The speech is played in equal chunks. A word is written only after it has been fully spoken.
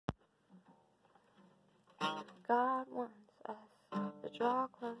God wants us to draw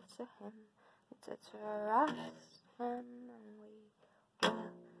close to Him, to trust Him, and we will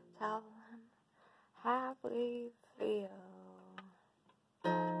tell Him how we feel,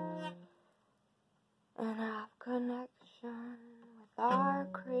 and have connection with our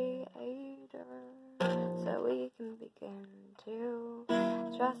Creator, so we can begin to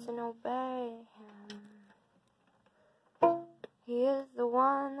trust and obey Him. He is the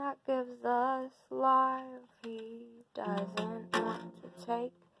one that gives us life. He doesn't want to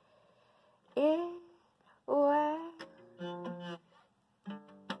take it away.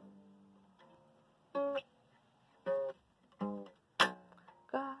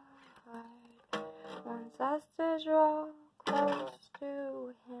 God wants us to draw close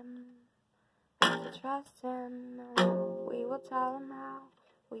to Him, to trust Him, and we will tell Him how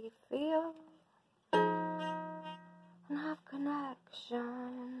we feel, and have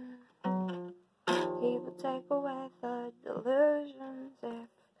connection. He will take away the delusions if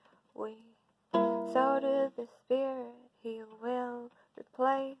we sow to the Spirit. He will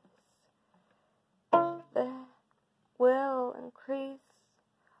replace, the will increase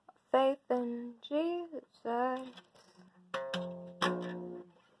faith in Jesus,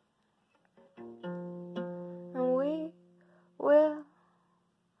 and we will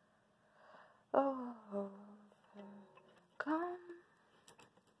overcome.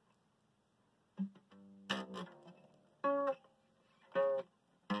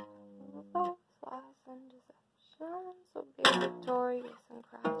 False lies and deceptions will be victorious in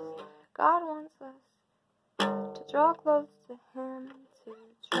Christ. God wants us to draw close to Him, to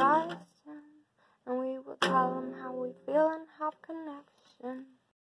trust Him, and we will tell Him how we feel and have connection.